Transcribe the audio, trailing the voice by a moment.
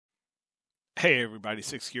Hey everybody,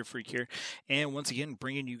 SixthGearFreak here, and once again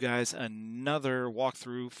bringing you guys another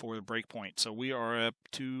walkthrough for the Breakpoint. So we are up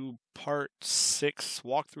to part 6,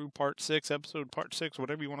 walkthrough part 6, episode part 6,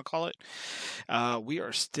 whatever you want to call it. We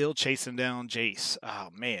are still chasing down Jace. Oh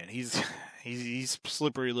man, he's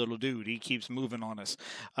slippery little dude. He keeps moving on us.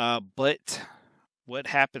 But what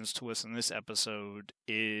happens to us in this episode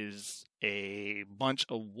is a bunch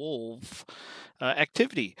of wolf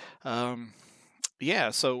activity.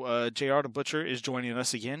 Yeah, so JrDaButcher is joining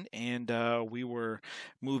us again, and we were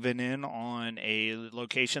moving in on a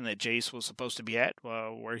location that Jace was supposed to be at,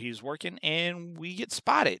 where he's working, and we get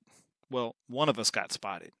spotted. Well, one of us got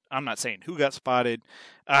spotted. I'm not saying who got spotted.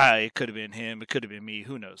 It could have been him. It could have been me.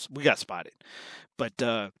 Who knows? We got spotted. But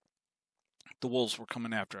the wolves were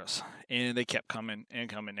coming after us, and they kept coming and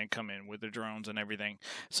coming and coming with their drones and everything.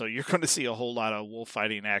 So you're going to see a whole lot of wolf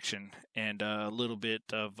fighting action and a little bit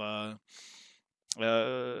of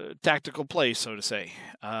tactical play, so to say.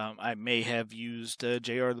 I may have used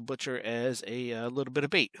JrDaButcher as a little bit of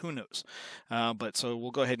bait. Who knows? But so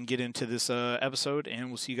we'll go ahead and get into this episode, and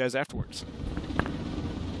we'll see you guys afterwards.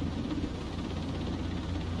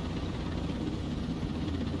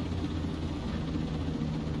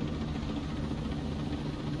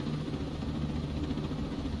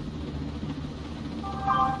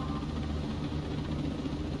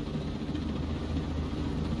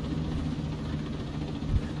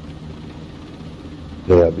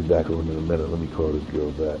 Yeah, I'll be back on in a minute. Let me call this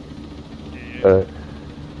girl back. Yeah.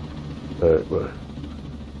 All right, bye.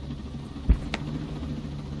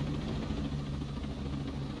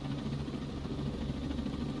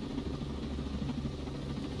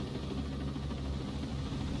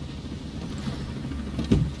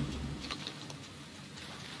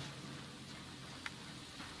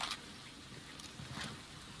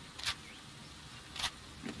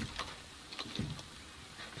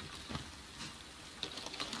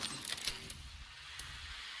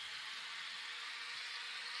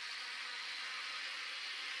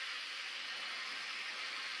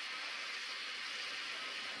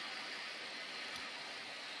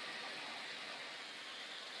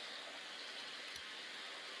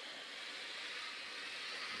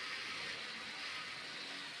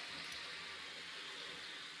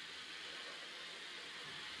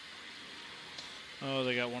 Oh,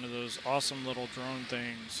 they got one of those awesome little drone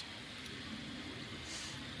things.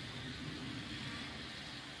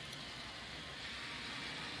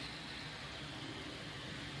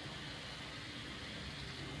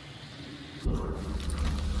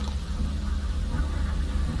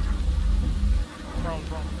 Drone.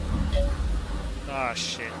 Ah,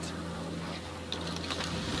 shit.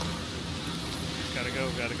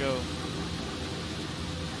 Gotta go.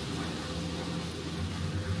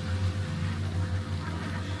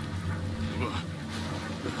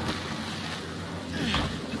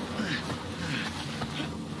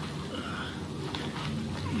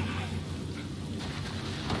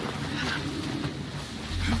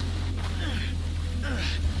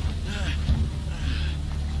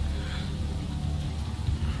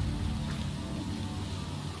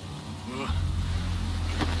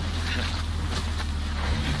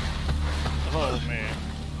 Oh, man.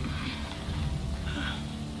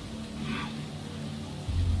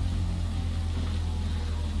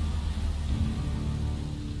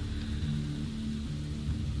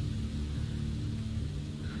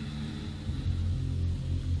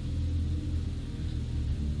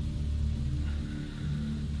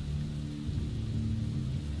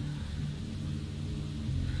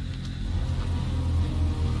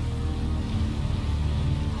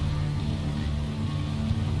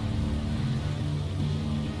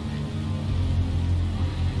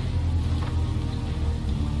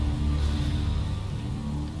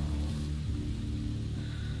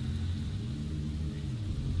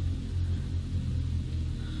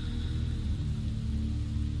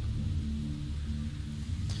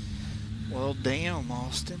 Well, damn,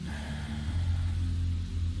 Austin.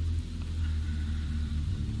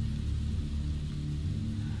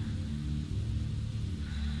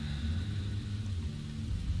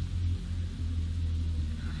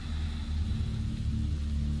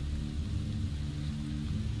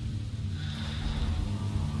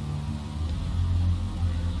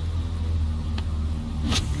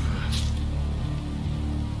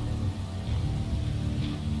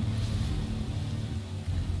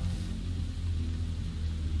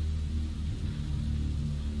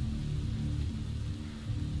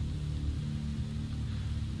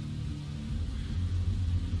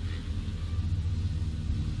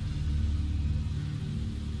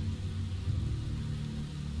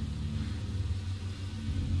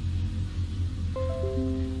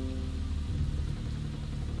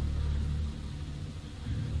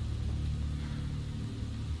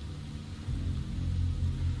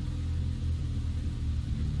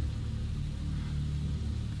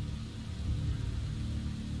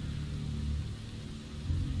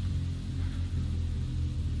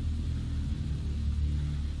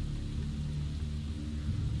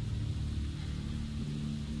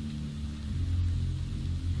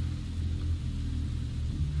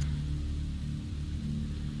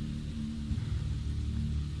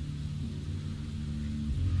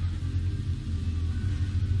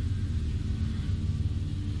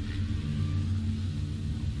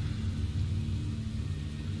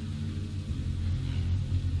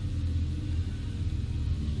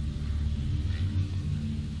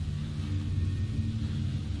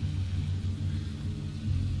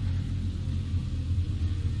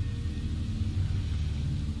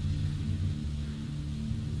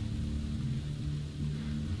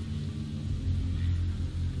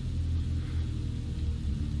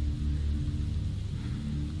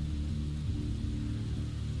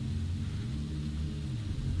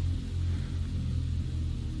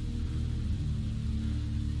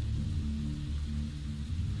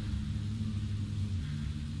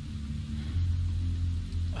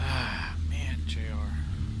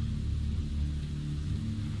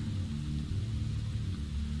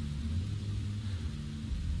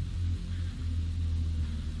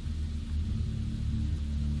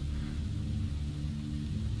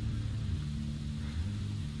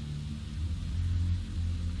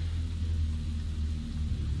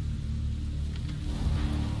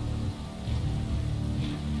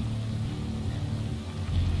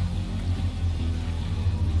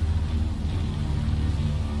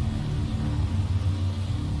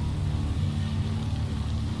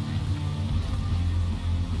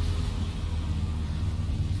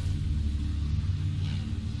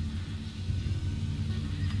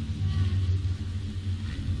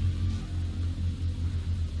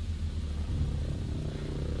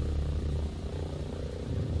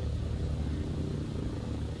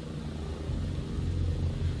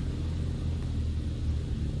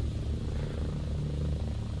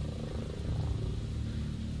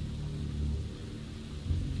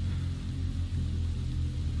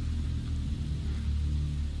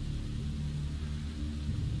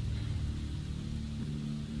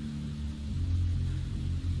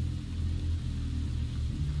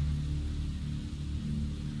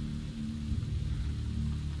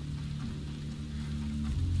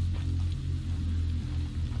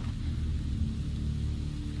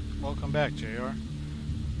 welcome back, JR.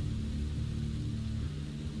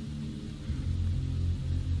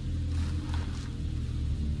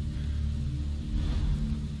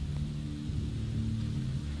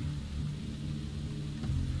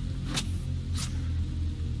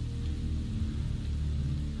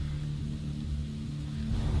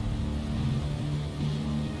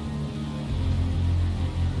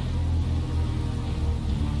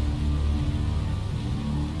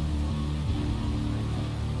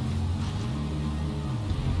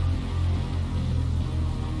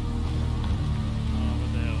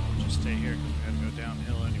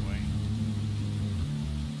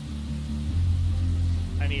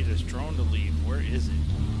 Drone to leave. Where is it?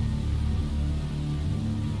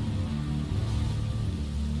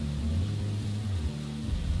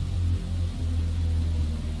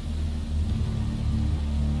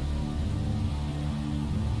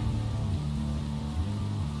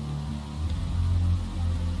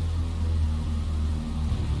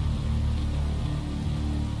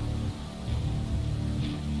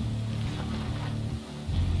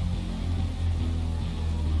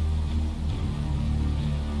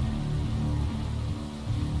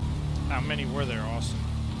 How many were there, Austin?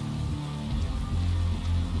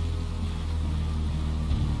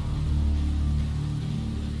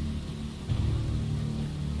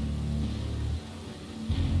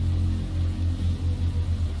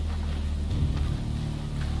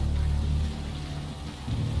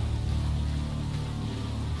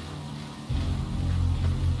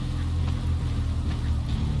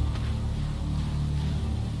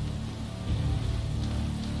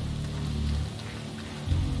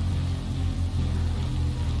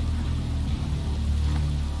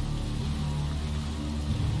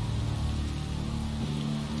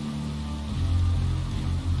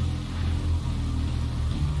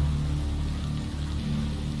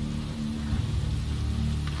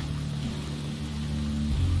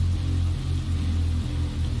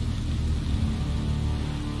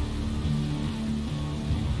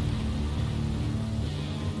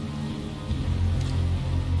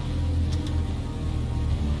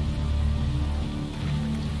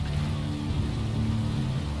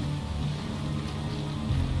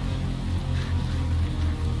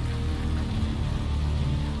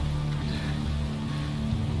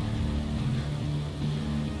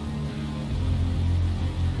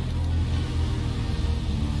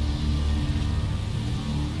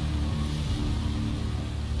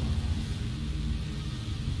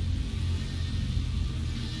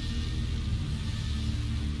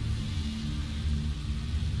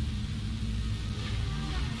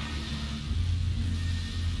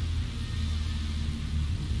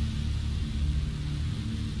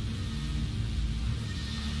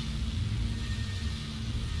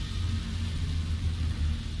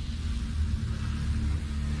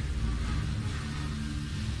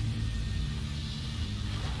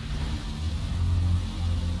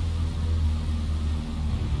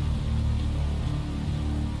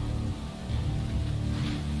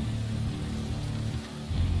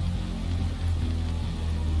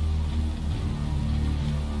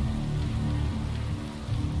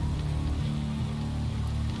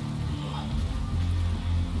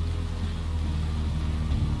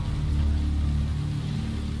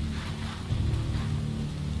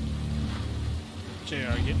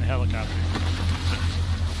 JR, get in the helicopter.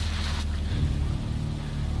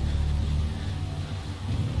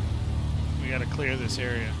 We gotta clear this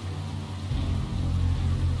area.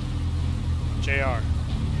 JR,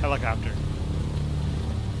 helicopter.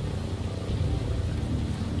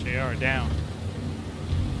 JR, down.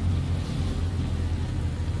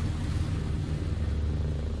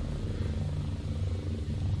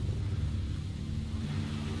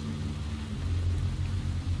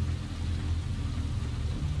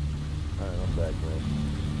 Back, man.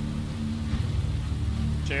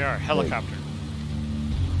 JR, helicopter.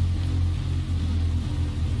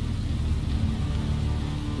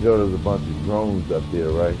 You know there's a bunch of drones up there,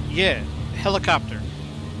 right? Yeah, helicopter.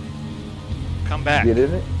 Come back. Get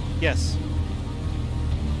in it? Yes.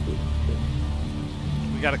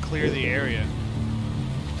 We gotta clear the area.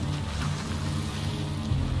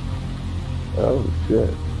 Oh, shit.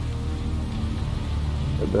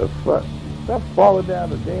 What the fuck? Stop falling down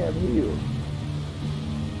the damn hill.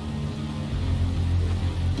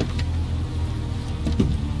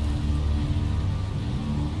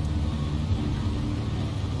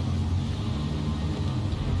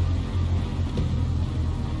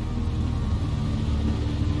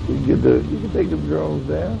 You can take the drones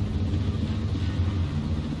down.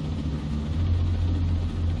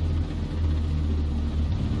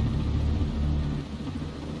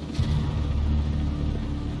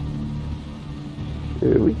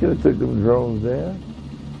 Yeah, we could have took them drones down.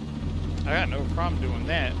 I got no problem doing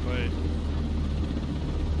that, but...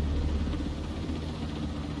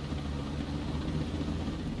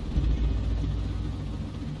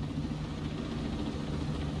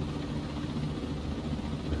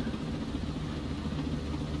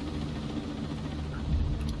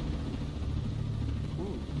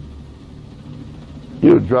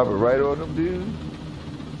 You would drop it right on them dudes?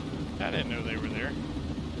 I didn't know they were there.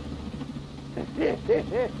 Yeah,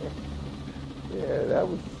 that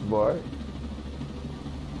was smart.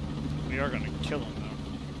 We are going to kill them,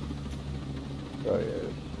 though. Oh, yeah.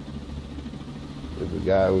 There's a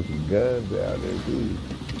guy with some guns down there, too.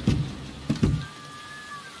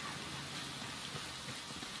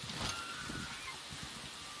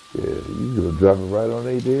 Yeah, you gonna drop it right on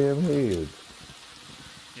their damn heads.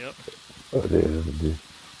 Yep. Oh, there's a dude.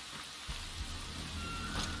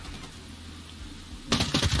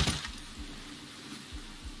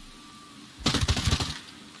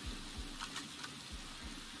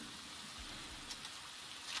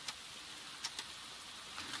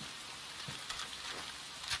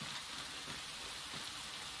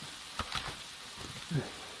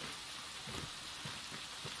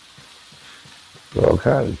 All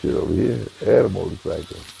kind of shit over here. And a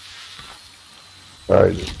motorcycle.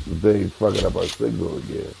 Alright, the thing's fucking up our signal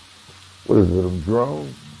again. What is it, them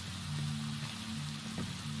drones?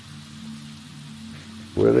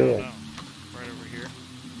 Where they at? Right over here.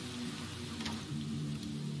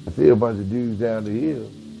 I see a bunch of dudes down the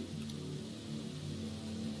hill.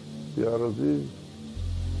 See all those dudes?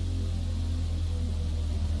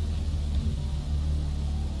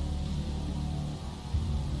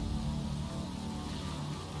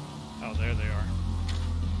 Oh, there they are.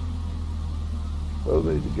 Those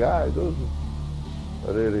ain't the guys, those are...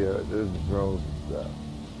 Oh, there they are. There's the drones and stuff.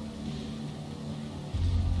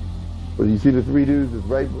 But you see the three dudes that's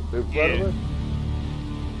right in front of us?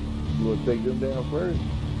 You want to take them down first?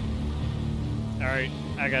 Alright,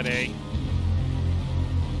 I got A.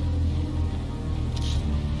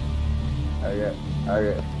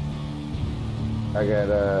 I got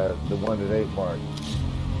the one that ain't marked.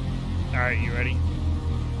 Alright, you ready?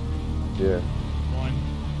 Yeah. 1,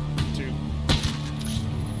 2.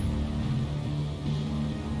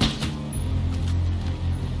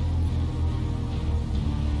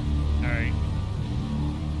 Alright.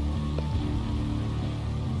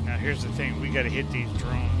 Now here's the thing, we gotta hit these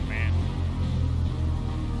drones, man.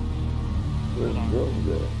 Where's the drones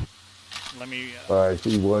at? Let me... Alright,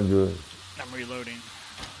 see one drone. I'm reloading.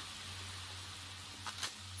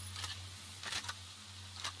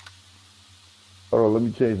 Hold on, let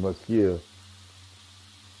me change my skill.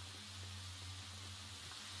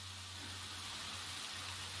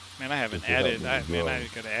 Man, I haven't added... I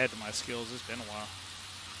gotta add to my skills. It's been a while.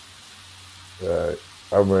 Alright,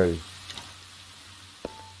 I'm ready.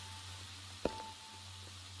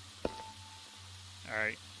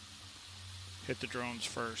 Alright. Hit the drones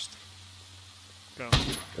first. Go.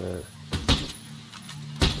 Alright.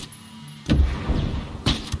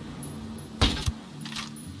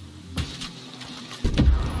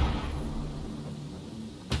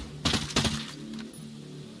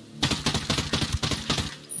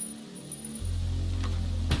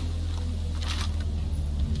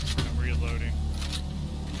 I'm reloading.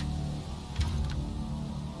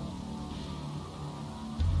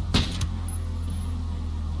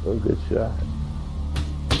 Oh, good shot.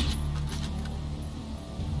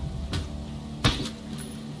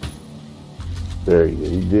 There he is.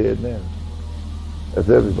 He dead now. That's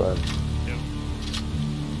everybody. Yep.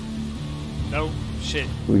 No, shit.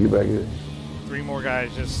 We get back here. 3 more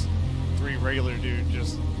guys, just 3 regular dudes,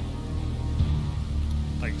 just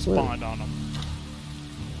like spawned on them.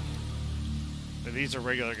 But these are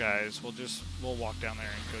regular guys. We'll walk down there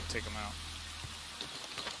and go take them out.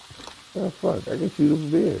 Oh, fuck. I can shoot them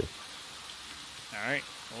from there. Alright,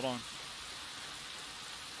 hold on.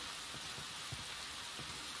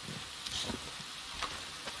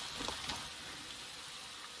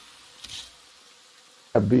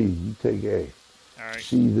 B, you take A. Alright.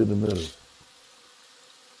 C's in the middle.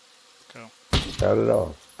 Go. Count it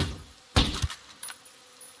off.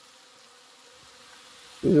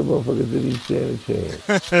 These motherfuckers didn't even stand a chance.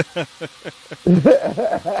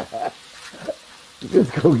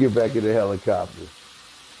 Let's go get back in the helicopter.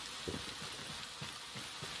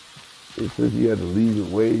 It says you had to leave it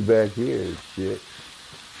way back here and shit.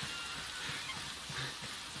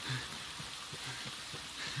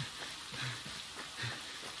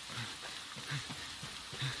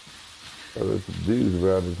 Oh, there's some dudes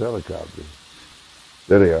around this helicopter.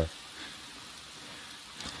 There they are.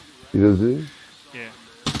 See those dudes? Yeah.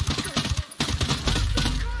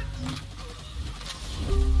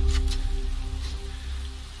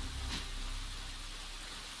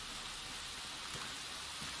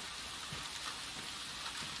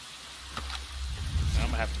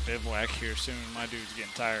 bivouac here soon. My dude's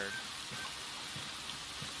getting tired.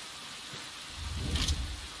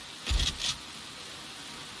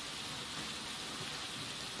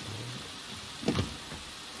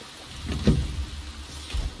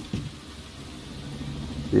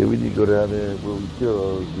 Yeah, we need to go down there where we kill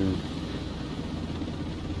all those dudes.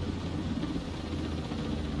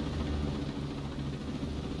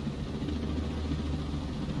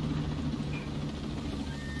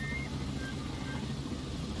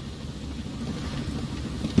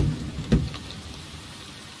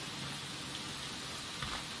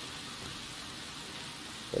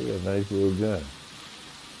 They got a nice little gun.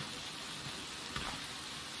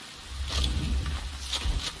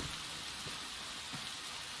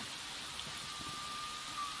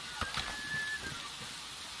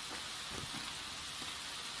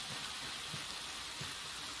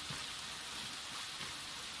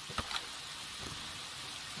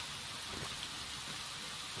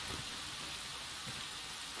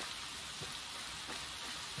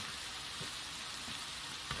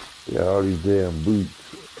 Got all these damn boots.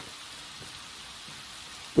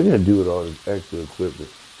 What are you gonna do with all this extra equipment?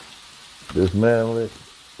 Dismantle it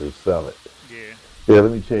or sell it? Yeah. Yeah,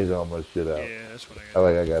 let me change all my shit out. Yeah, that's what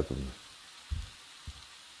I got. I got some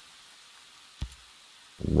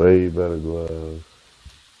way better gloves.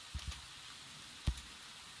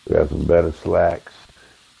 We got some better slacks.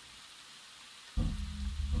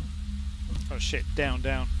 Oh shit, down,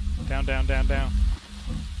 down. Down, down, down, down.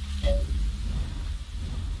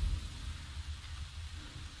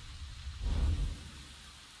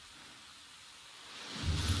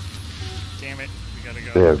 Damn it, we gotta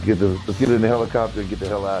go. Yeah, let's get in the helicopter and get the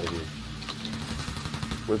hell out of here.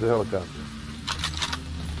 Where's the helicopter?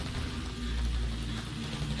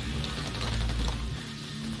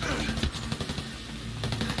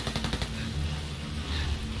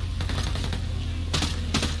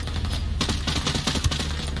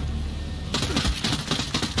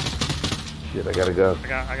 Shit, I gotta go.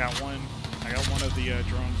 I got one of the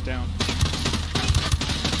drones down.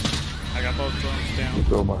 I got both drones down.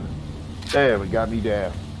 Throw mine. Damn, it got me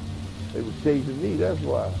down. They was chasing me, that's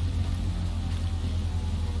why.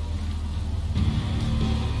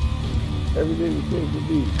 Everything was chasing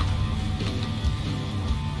me.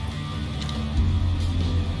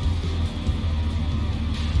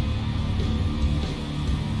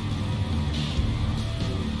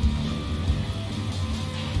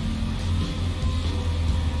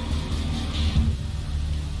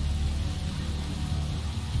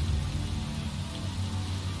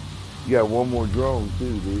 You got one more drone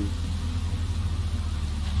too, dude.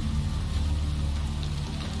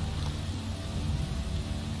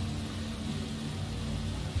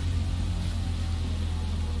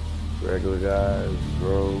 Regular guys,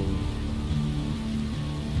 drones.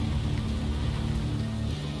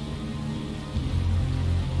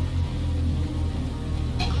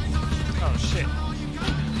 Oh shit.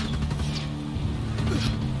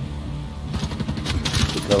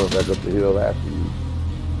 They're coming back up the hill after you.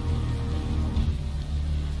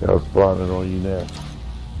 They're spawning on you now.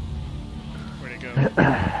 Where'd it go?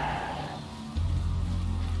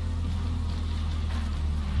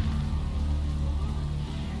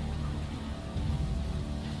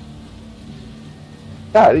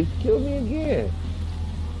 God, he killed me again.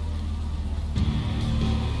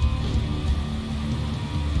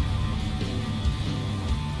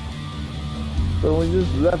 So when you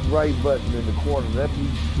just left right button in the corner, left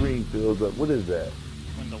screen fills up. What is that?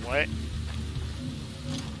 When the what?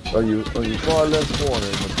 On your far left corner,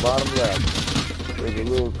 in the bottom left, there's a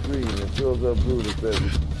little screen that fills up blue that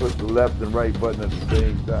says push the left and right button at the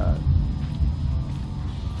same time.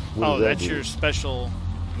 What Oh, does that that's do? your special.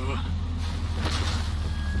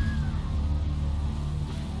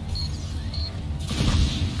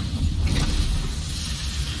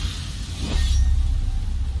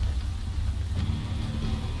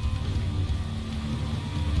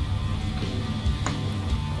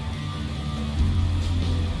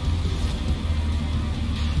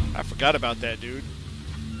 I forgot about that, dude.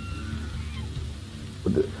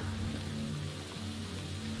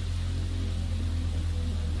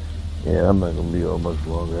 Yeah, I'm not gonna be on much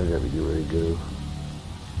longer. I gotta get ready to go.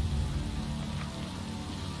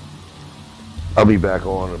 I'll be back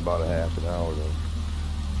on in about a half an hour though.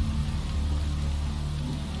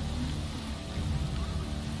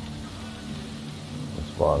 I'm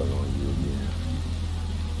spotting on you again.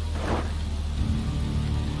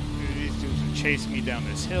 Dude, these dudes are chasing me down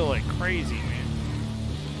this hill like crazy, man.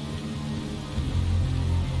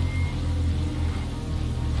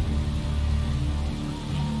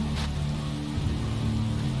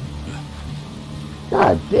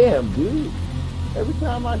 God damn, dude. Every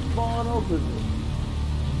time I spawn open,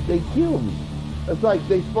 they kill me. It's like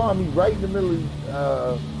they spawn me right in the middle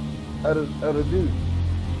of the dude.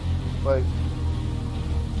 Like,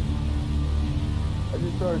 I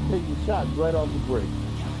just started taking shots right off the break.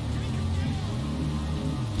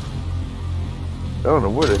 I don't know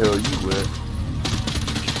where the hell you went.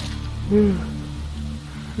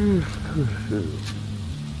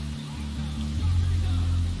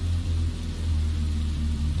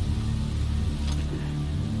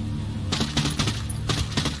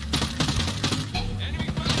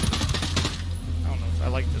 I don't know if I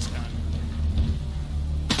like this gun.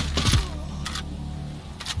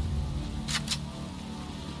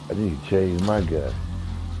 I need to change my gun.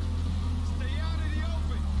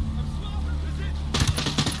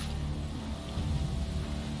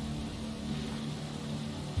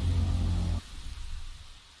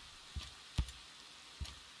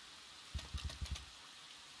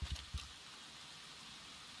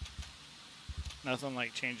 Nothing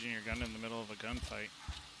like changing your gun in the middle of a gunfight.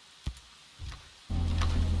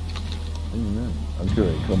 Amen. I'm sure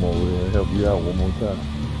they come over there and help you out one more time.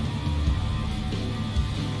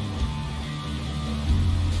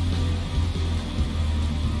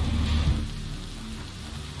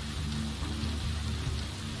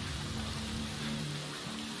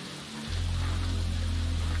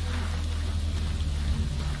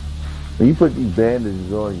 When you put these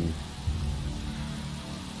bandages on you,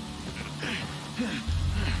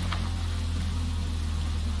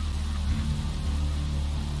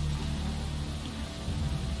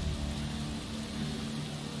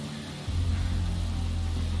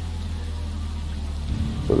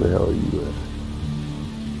 where the hell are you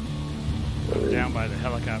at? Down by the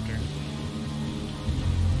helicopter.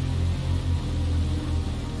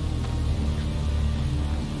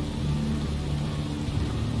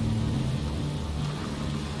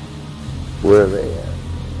 Where are they at?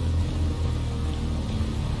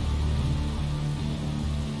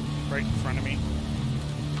 Right in front of me.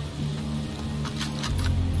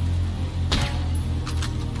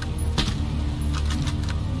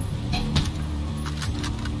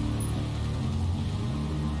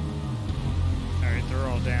 Alright, they're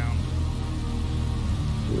all down.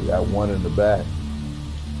 We got one in the back.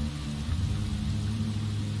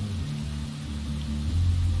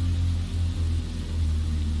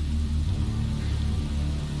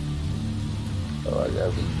 Oh, I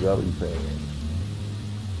got some jelly pans.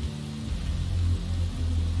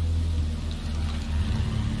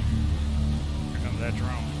 Here comes that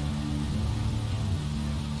drone.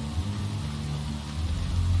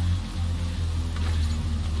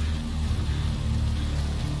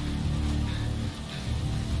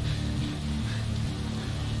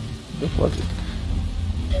 The fuck is...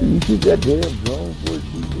 Did you see that damn drone for it,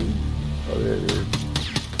 TV? Oh, there it is.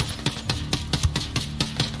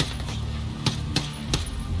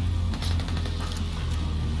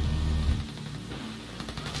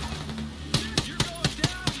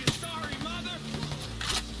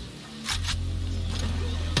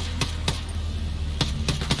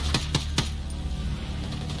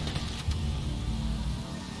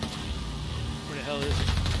 Where the hell is it?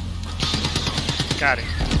 Got it.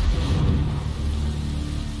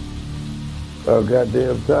 Oh,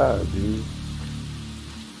 goddamn time, dude.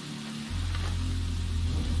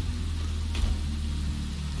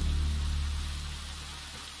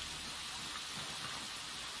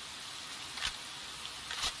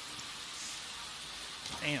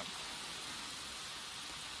 Damn.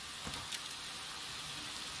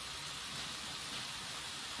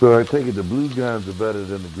 So I take it the blue guns are better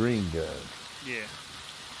than the green guns. Yeah.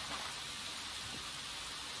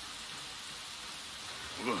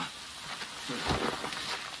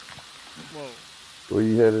 Whoa. Where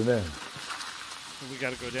you headed now? We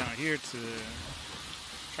got to go down here to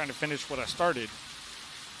trying to finish what I started.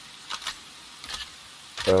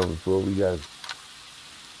 Oh, so we got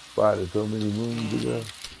spotted so many moons ago.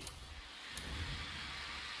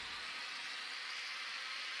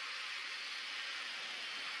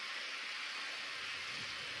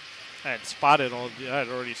 I had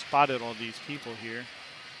already spotted all these people here.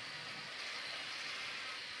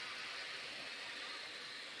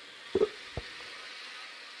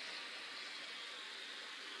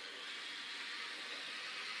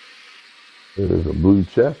 There's a blue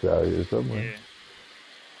chest out here somewhere. Yeah.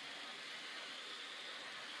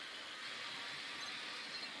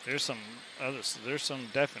 There's some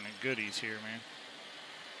definite goodies here, man.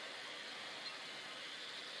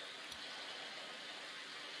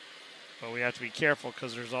 But we have to be careful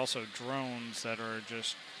because there's also drones that are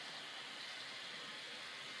just...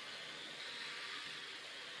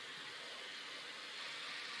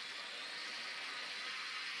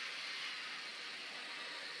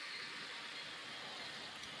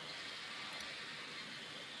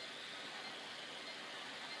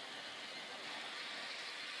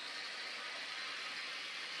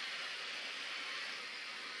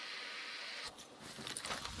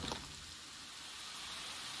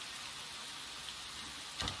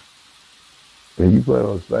 And you plan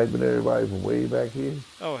on sniping everybody from way back here?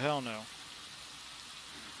 Oh, hell no.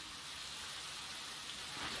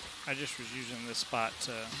 I just was using this spot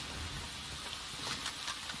to...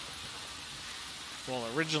 Well,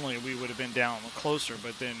 originally we would have been down closer,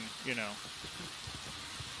 but then, you know,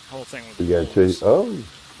 the whole thing with the You gotta chase. Oh.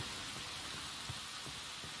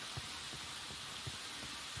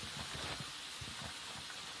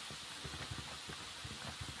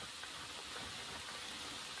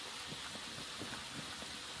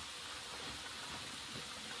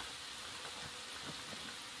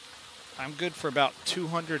 I'm good for about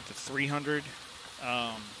 200 to 300.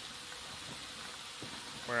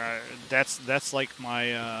 That's like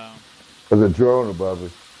my. There's a drone above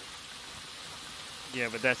us. Yeah,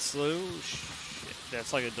 but that's slow. Shit,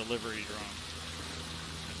 that's like a delivery drone.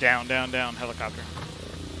 Down, down, down, helicopter.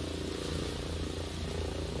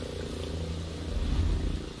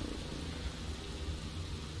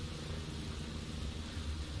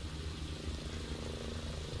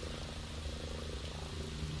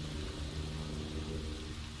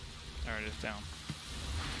 Alright, it's down.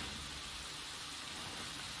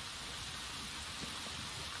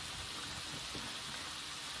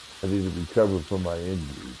 I need to recover from my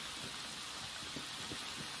injuries.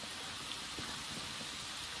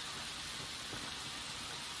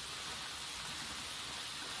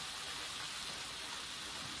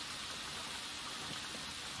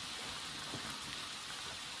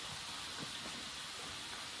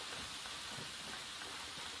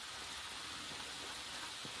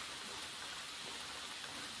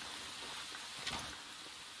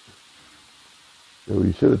 So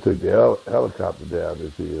we should have took the helicopter down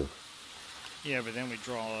this hill. Yeah, but then we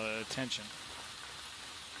draw attention.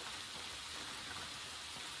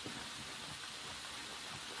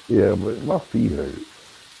 Yeah, but my feet hurt.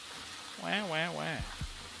 Wah, wah, wah.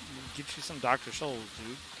 Get you some Dr. Souls,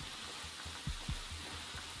 dude.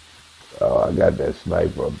 Oh, I got that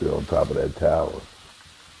sniper up there on top of that tower.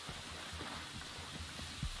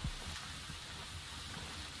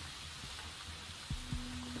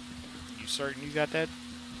 You certain you got that?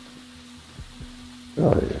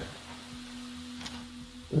 Oh, yeah.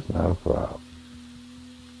 It's not a problem.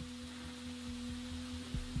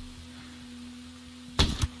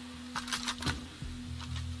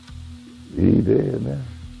 He dead now.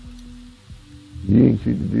 You ain't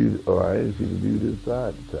see the dude. Oh, I didn't see the dude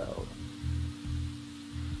inside the tower.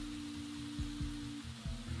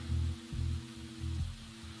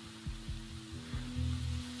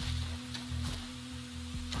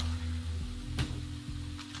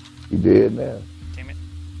 He dead now. Damn it.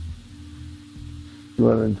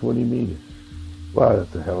 220 meters. Wow,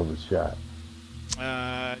 that's a hell of a shot.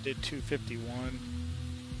 I did 251.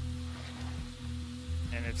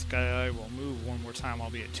 And if guy will move one more time, I'll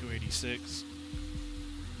be at 286.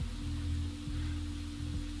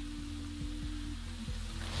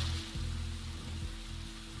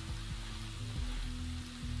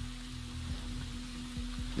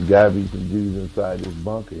 You gotta be some dudes inside this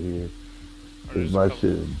bunker here. Because my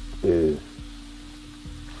shit is.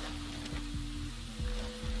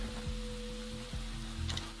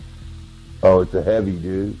 Oh, it's a heavy,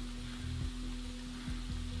 dude.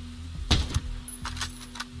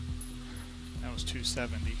 That was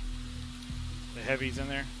 270. The heavy's in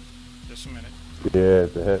there? Just a minute. Yeah,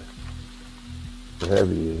 it's a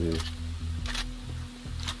heavy in here.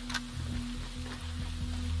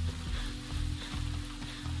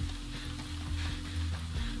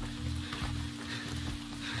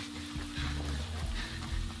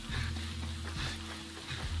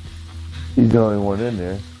 He's the only one in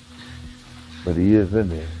there, but he is in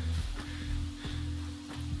there.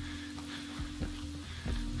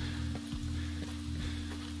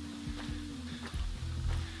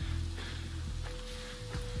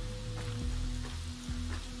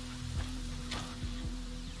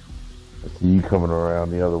 I see you coming around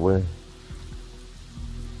the other way.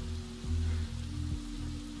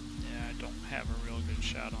 Yeah, I don't have a real good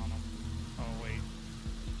shot on him. Oh, wait.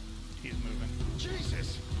 He's moving.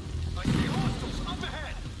 Jesus! I see hostiles up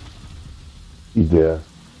ahead! He's there.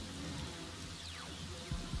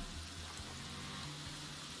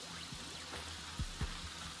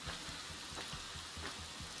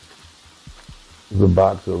 There's a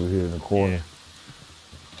box over here in the corner.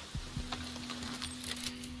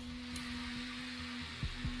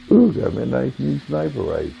 Yeah. Ooh, got me a nice new sniper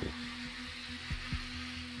rifle.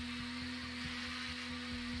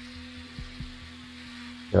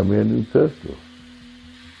 Got me a new pistol.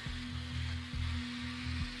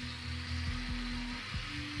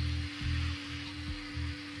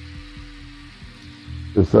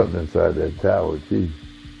 There's something inside that tower, too.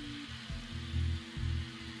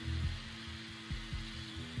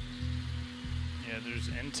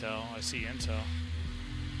 I see intel.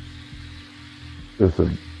 There's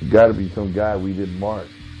got to be some guy we didn't mark.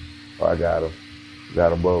 Oh, I got him. Got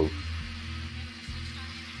them both.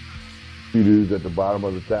 Two dudes at the bottom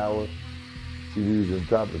of the tower. Two dudes on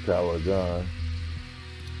top of the tower are gone.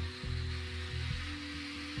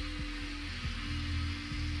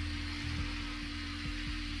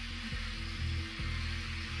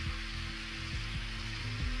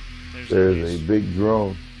 There's a big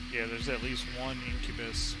drone. Yeah, there's at least one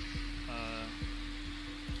incubus.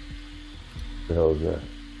 What the hell is that?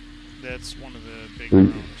 That's one of the big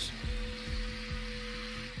drones.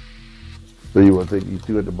 So you want to take these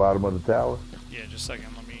two at the bottom of the tower? Yeah, just a second.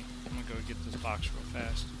 I'm gonna go get this box real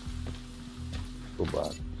fast. What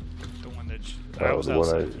box? The one that I was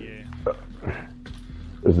outside. Yeah.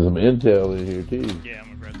 There's some intel in here too. Yeah,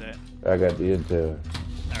 I'm gonna grab that. I got the intel.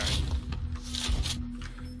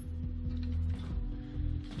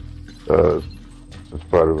 Alright. That's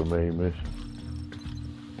part of a main mission.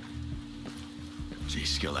 Jace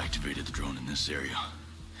Skell activated the drone in this area.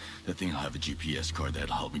 That thing will have a GPS card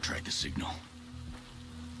that'll help me track the signal.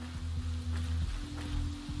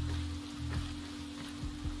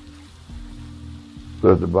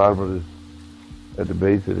 So at the bottom of this, at the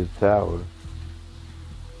base of this tower,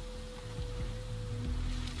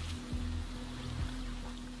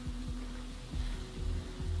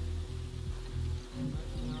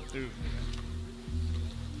 Ooh.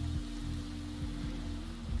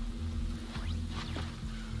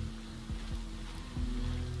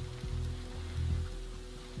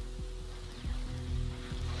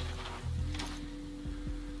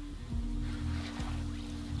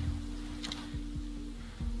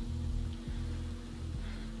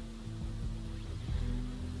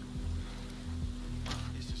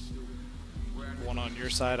 One on your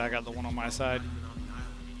side, I got the one on my side.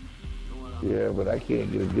 yeah, but I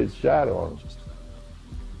can't get a good shot on him.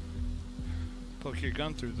 Poke your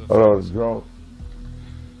gun through the Hold on, the drone.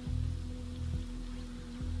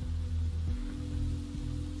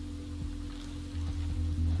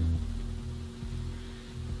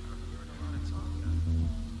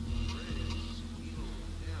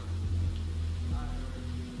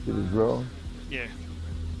 See the drone? Yeah.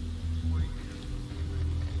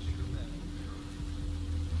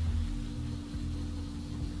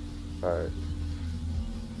 All right.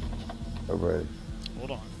 I'm ready.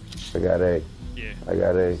 Hold on. I got A. Yeah. I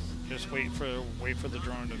got A. Just wait for the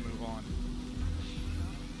drone to move on.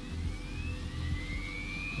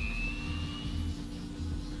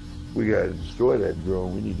 We gotta destroy that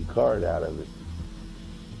drone. We need the card out of it.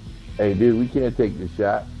 Hey, dude, we can't take this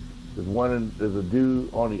shot. There's a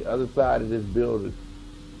dude on the other side of this building.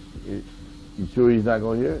 You sure he's not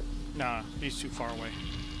gonna hear it? Nah, he's too far away.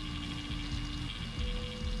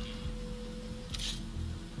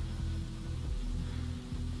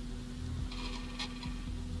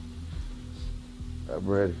 I'm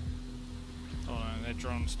ready. Hold on, that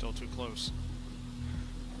drone's still too close.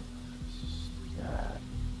 God.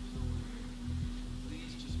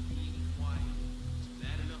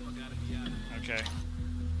 Okay.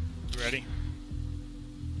 You ready?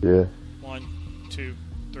 Yeah. 1, 2,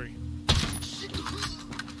 3.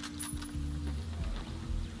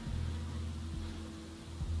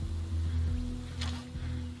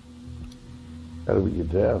 How do we get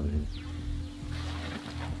down here?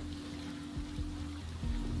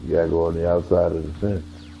 You gotta go on the outside of the fence.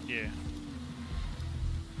 Yeah.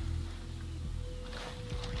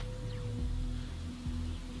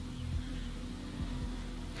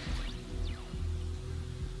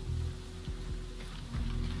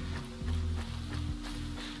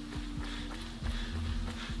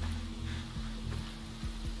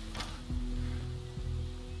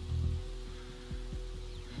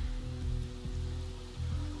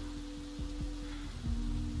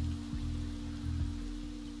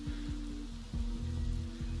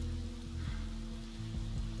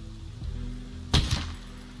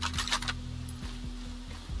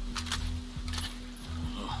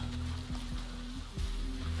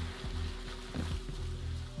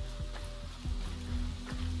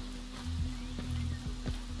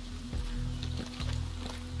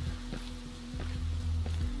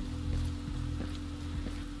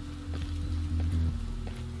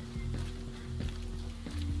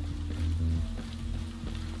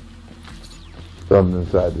 Something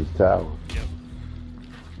inside this tower. Yep.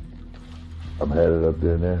 I'm headed up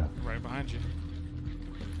there now. Right behind you.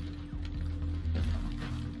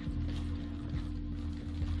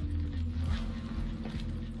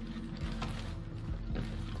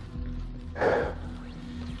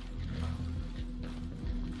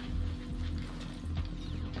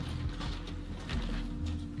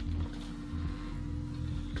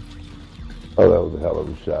 Oh, that was a hell of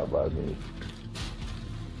a shot by me.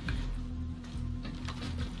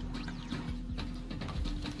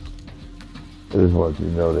 I just want you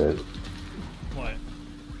to know that. What?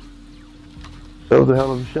 That was a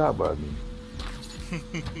hell of a shot by me.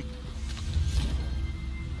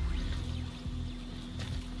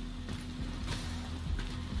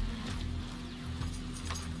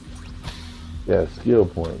 Yeah, skill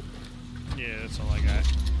point. Yeah, that's all I got.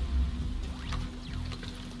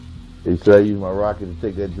 Should I use my rocket to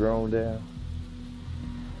take that drone down?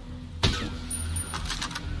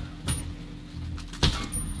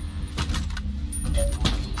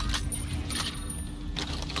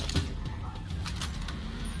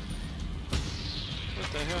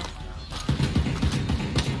 What the hell?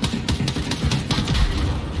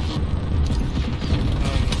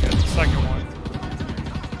 Oh, we got the second one.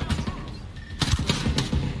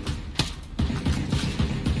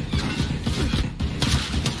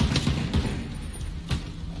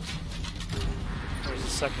 Where's the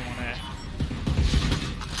second one at?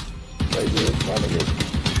 Right there in front of it.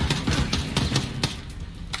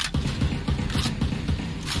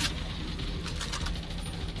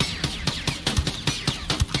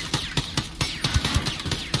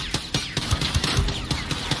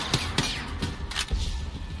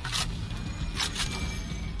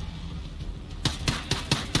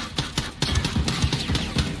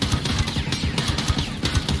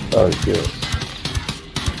 Oh shit.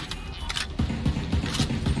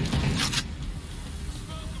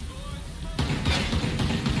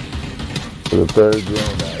 For the third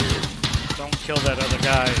drone out here. Don't kill that other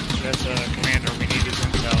guy. That's a commander. We need his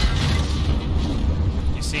intel.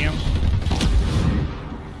 You see him?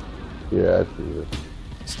 Yeah, I see it.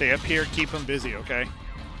 Stay up here. Keep him busy, okay?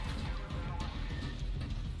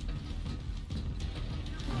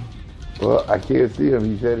 Well, I can't see him.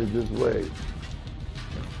 He's headed this way.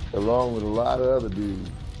 Along with a lot of other dudes.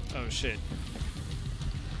 Oh, shit.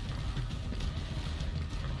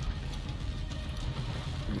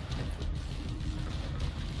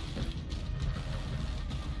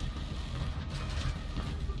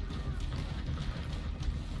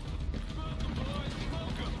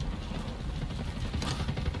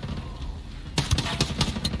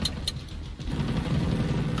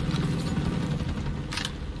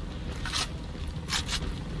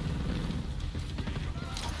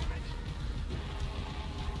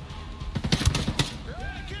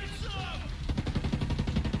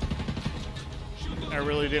 I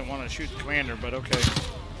really didn't want to shoot the commander, but okay.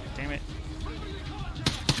 Damn it.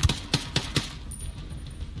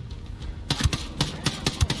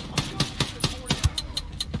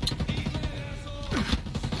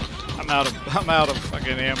 I'm out of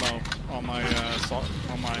fucking ammo on my assault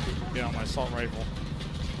on my assault rifle.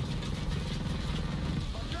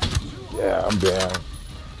 Yeah, I'm down.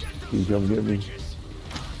 Can you come get me?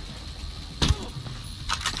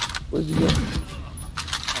 Where'd you go?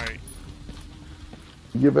 Alright.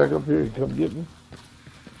 You get back up here and come get me?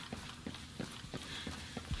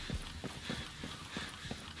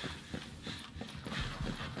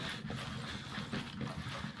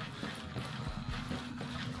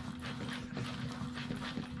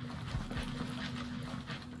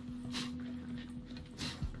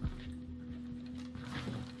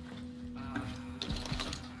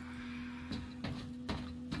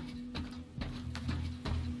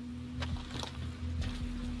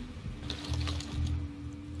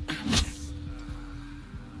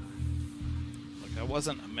 I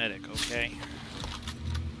wasn't a medic, okay?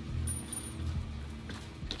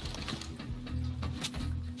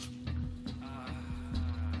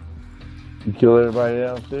 You kill everybody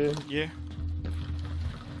downstairs? Yeah.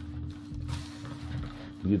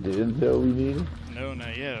 You get the intel we needed? No,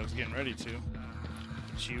 not yet. I was getting ready to.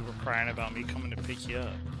 But you were crying about me coming to pick you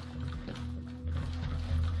up.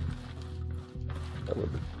 I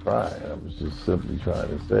wasn't crying. I was just simply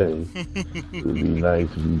trying to say it would be nice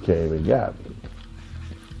if you came and got me.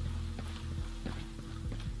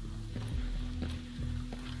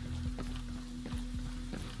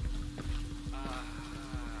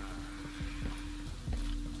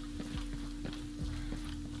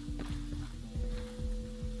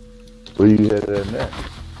 Where you headed at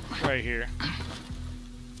next? Right here.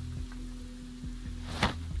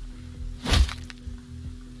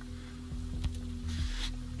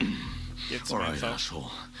 Get some All right, info.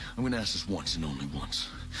 asshole. I'm gonna ask this once and only once.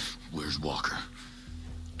 Where's Walker?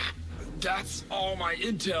 That's all my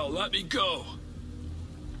intel. Let me go.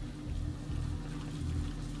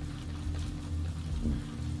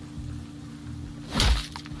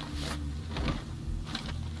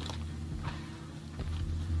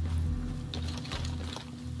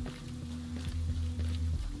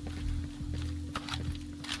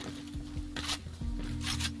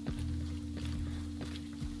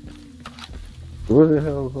 Where the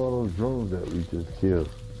hell is all those drones that we just killed?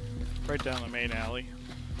 Right down the main alley.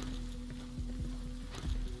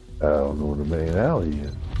 I don't know where the main alley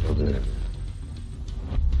is. Oh, there it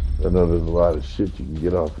is. I know there's a lot of shit you can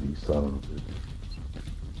get off of these sons of bitches.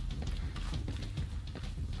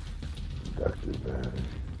 Dr. Battery.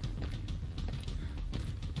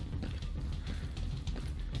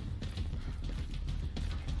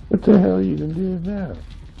 What the hell you can do now?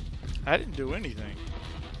 I didn't do anything.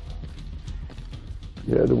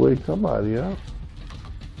 You had to wake somebody up.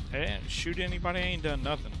 I didn't shoot anybody. I ain't done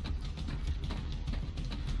nothing.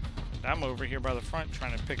 I'm over here by the front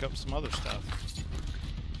trying to pick up some other stuff.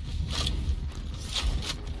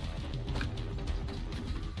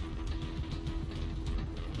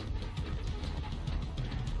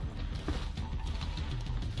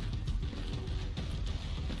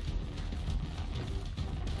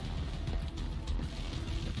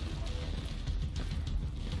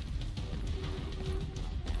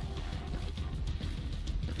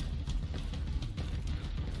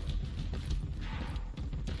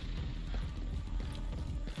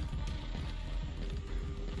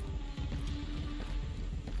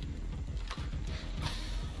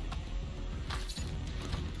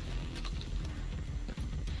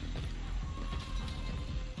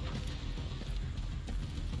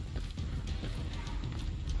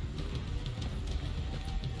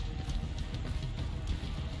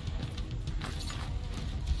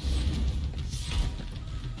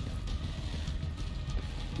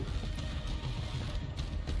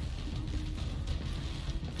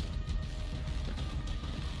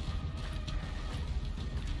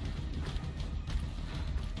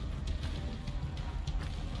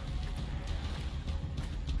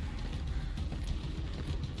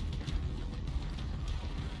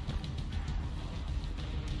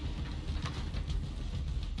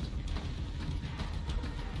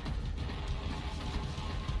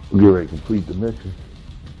 Get ready to complete the mission.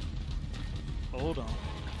 Hold on.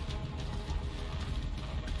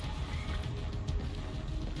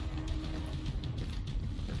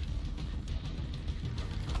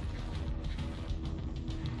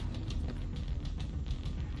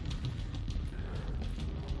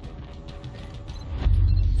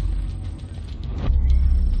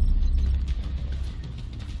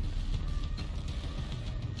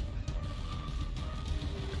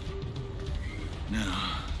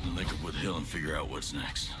 Now, I'll link up with Hill and figure out what's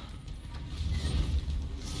next.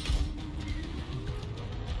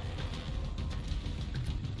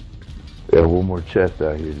 Yeah, one more chest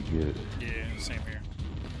out here to get it. Yeah, same here.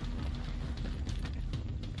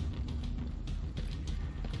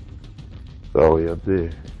 It's all the way up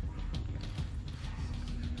there.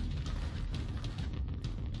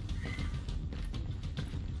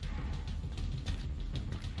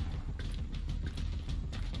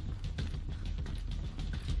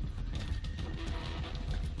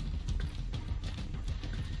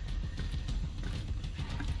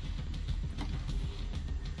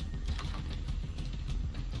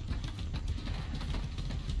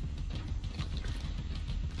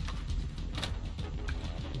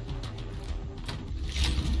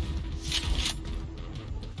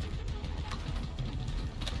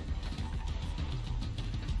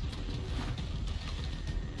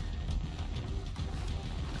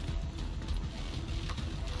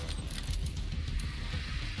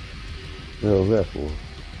 What the hell is that for?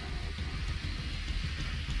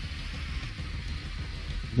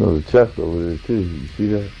 Another chest over there too. You see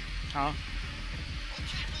that? Huh?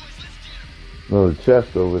 Another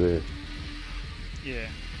chest over there. Yeah.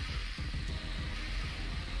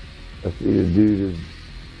 I see the dude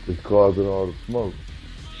that's causing all the smoke.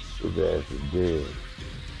 His ass is dead.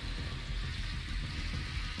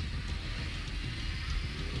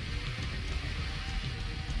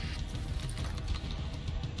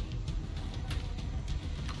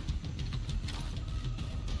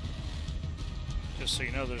 Just so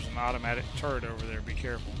you know, there's an automatic turret over there. Be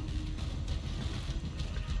careful.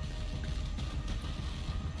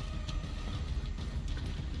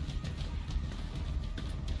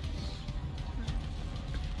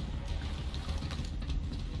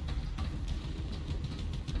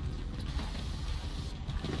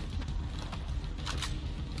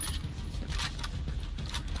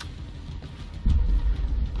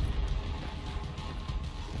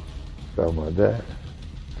 Talking about that.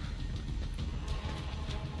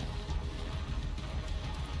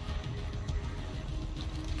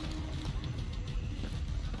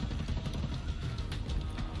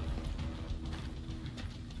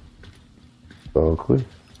 All clear.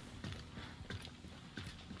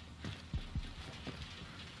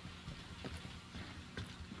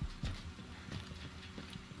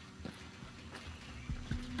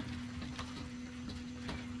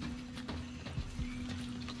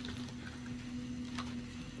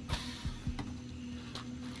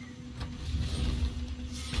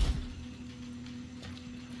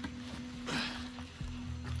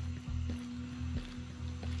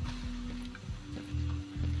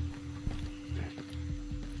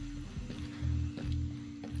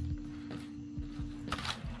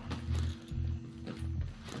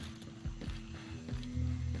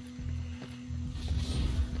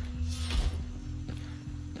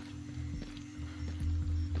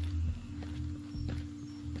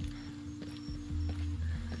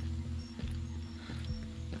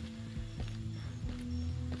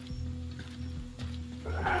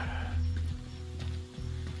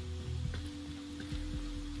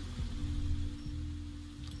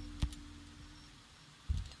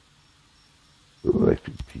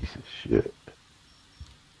 Electric piece of shit.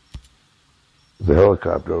 The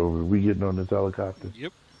helicopter over. We getting on this helicopter?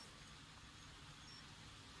 Yep.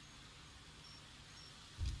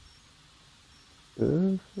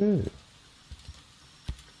 Oh, shit.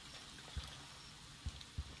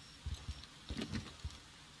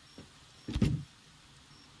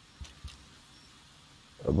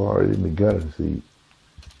 I'm already in the gunner seat.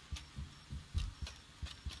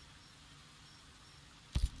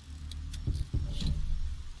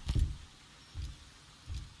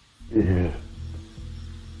 Yeah.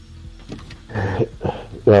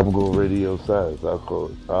 I'm going radio silence.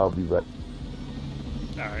 I'll be back.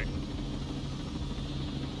 All right.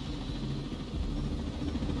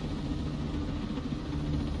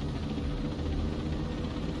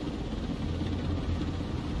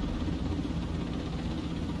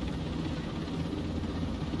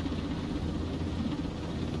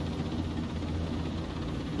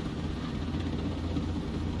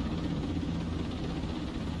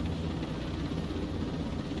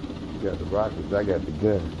 You got the rockets, I got the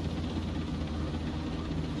gun.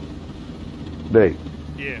 Nate,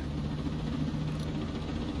 Yeah.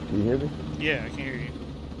 you hear me? Yeah, I can hear you.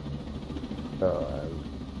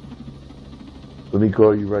 Let me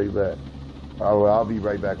call you right back. I'll be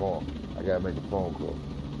right back on. I gotta make a phone call.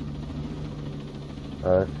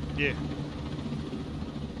 All right. Yeah.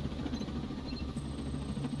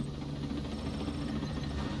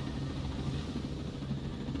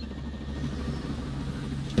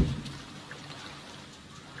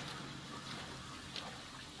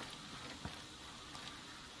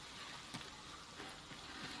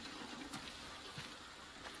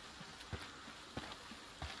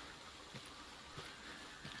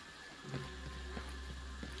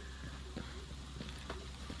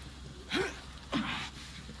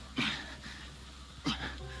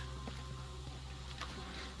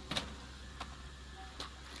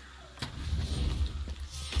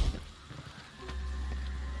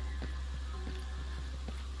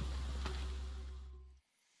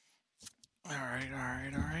 All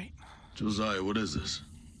right. Josiah, what is this?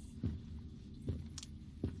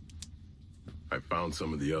 I found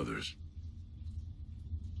some of the others.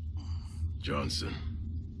 Johnson.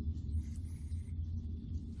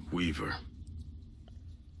 Weaver.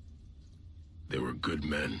 They were good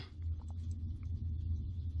men.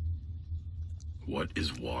 What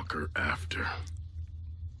is Walker after?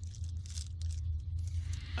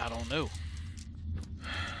 I don't know.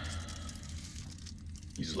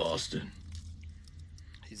 He's lost it.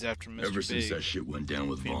 He's after Mr. Ever since Big. that shit went down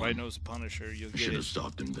with If Vaughn. anybody knows the Punisher, you'll I get should have it.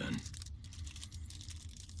 stopped him then.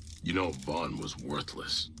 You know, Vaughn was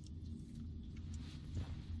worthless.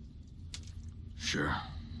 Sure.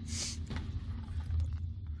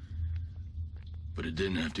 But it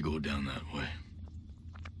didn't have to go down that way.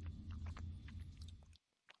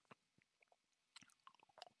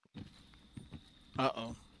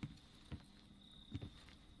 Uh-oh.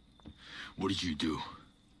 What did you do?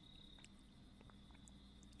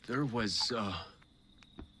 There was,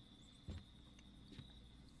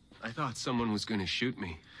 I thought someone was gonna shoot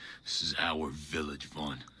me. This is our village,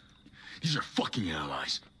 Vaughn. These are fucking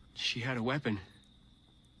allies. She had a weapon.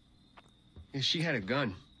 Yeah, she had a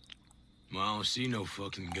gun. Well, I don't see no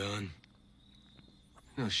fucking gun.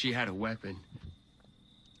 No, she had a weapon.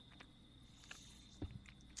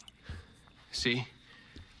 See?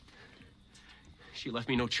 She left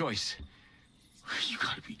me no choice. You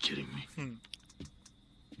gotta be kidding me.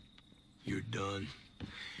 You're done.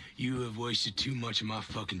 You have wasted too much of my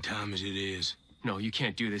fucking time as it is. No, you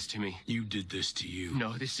can't do this to me. You did this to you.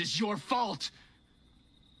 No, this is your fault.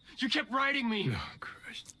 You kept riding me. Oh,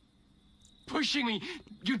 Christ. Pushing me.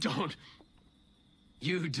 You don't.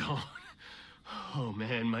 You don't. Oh,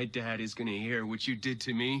 man, my dad is gonna hear what you did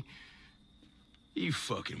to me. You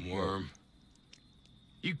fucking worm.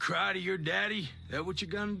 You cry to your daddy? That what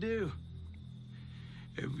you're gonna do?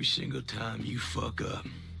 Every single time you fuck up,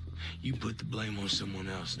 you put the blame on someone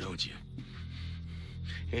else, don't you?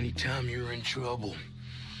 Anytime you're in trouble,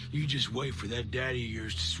 you just wait for that daddy of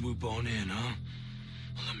yours to swoop on in, huh?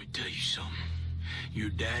 Well, let me tell you something. Your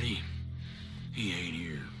daddy, he ain't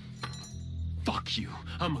here. Fuck you.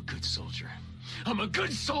 I'm a good soldier. I'm a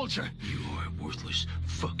good soldier. You are a worthless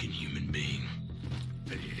fucking human being.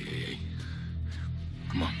 Hey.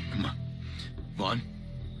 Come on. Vaughn,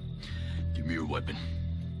 give me your weapon.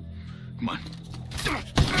 Come on.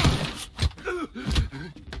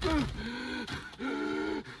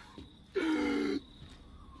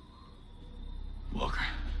 Walker.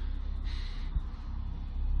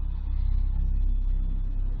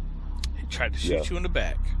 He tried to shoot you in the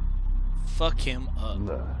back. Fuck him up.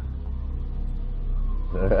 Nah.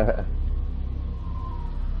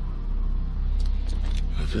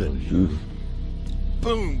 of it. You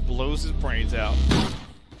Boom! Blows his brains out.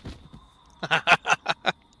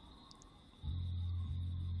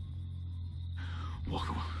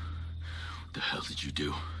 Walker, what the hell did you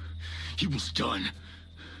do? He was done.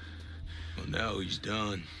 Well, now he's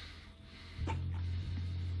done.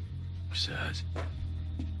 Besides,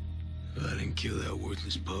 if I didn't kill that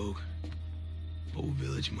worthless pogue, whole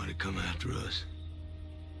village might have come after us.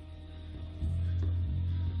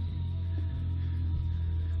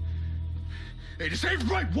 Hey, this ain't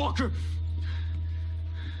right, Walker!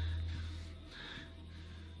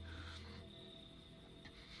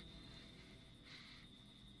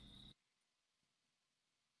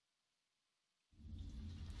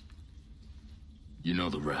 You know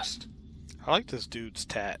the rest. I like this dude's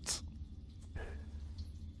tats.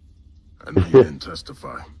 I know you didn't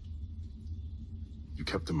testify. You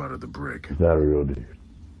kept him out of the brig. not a real dude.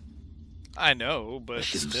 I know, I but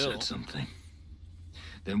should have still. said something.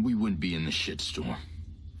 Then we wouldn't be in the shitstorm.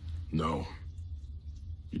 No.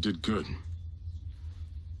 You did good.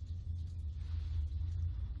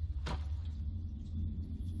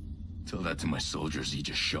 Tell that to my soldiers he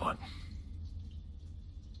just shot.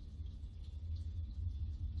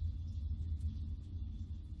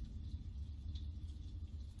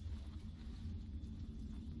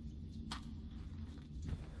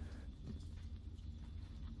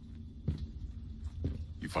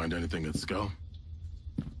 You find anything at Skell?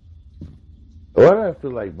 Well, I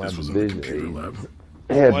feel like my This was in the division computer agents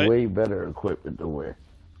lab. had What? way better equipment to wear.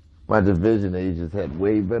 My division agents had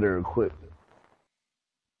way better equipment.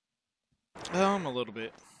 A little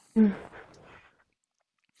bit.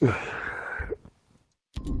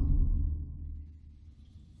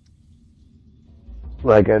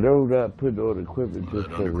 Like, I know not putting on equipment Well, just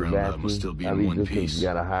that because of underground lab that. must still be I in mean, one just 'cause piece. you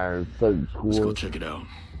gotta hire certain Let's go schools, check it out.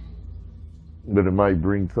 but it might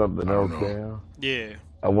bring something I else don't know. down. Yeah,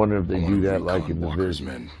 I wonder if I they wanna do that recon like in the Walker's vision.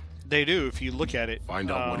 men. they do if you look at it. Find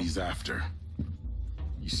out what he's after.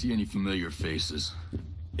 You see any familiar faces?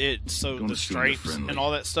 So Don't the assume they're stripes friendly. and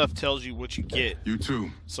all that stuff tells you what you get. You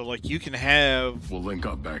too. So like you can have, We'll link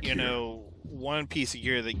up back you here. know, one piece of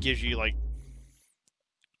gear that gives you like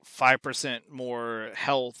 5% more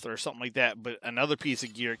health or something like that, but another piece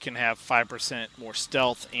of gear can have 5% more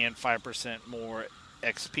stealth and 5% more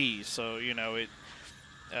XP. So you know it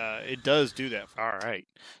does do that. All right,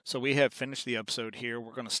 so we have finished the episode here.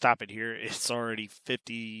 We're going to stop it here. It's already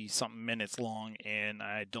 50 something minutes long, and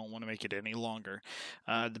I don't want to make it any longer.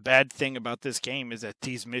 The bad thing about this game is that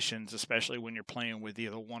these missions, especially when you're playing with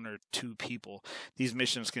either one or two people, these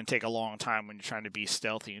missions can take a long time when you're trying to be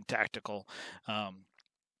stealthy and tactical.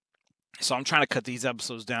 So I'm trying to cut these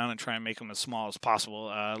episodes down and try and make them as small as possible.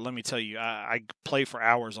 Let me tell you, I play for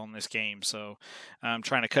hours on this game, so I'm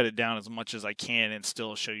trying to cut it down as much as I can and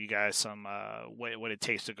still show you guys some what it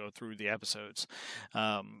takes to go through the episodes.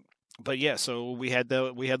 But yeah, so we had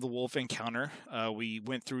the wolf encounter. We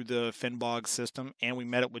went through the Finbog system, and we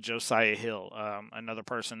met up with Josiah Hill, another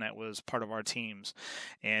person that was part of our teams,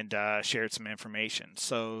 and shared some information.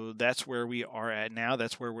 So that's where we are at now.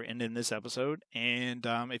 That's where we're ending this episode. And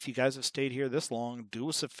if you guys have stayed here this long, do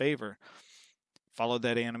us a favor. Follow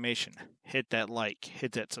that animation, hit that like,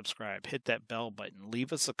 hit that subscribe, hit that bell button,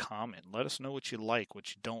 leave us a comment, let us know what you like, what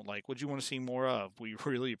you don't like, what you want to see more of. We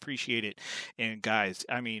really appreciate it. And guys,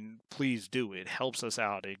 I mean, please do. It helps us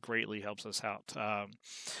out. It greatly helps us out.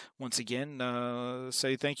 Once again,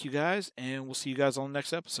 say thank you guys, and we'll see you guys on the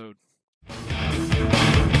next episode.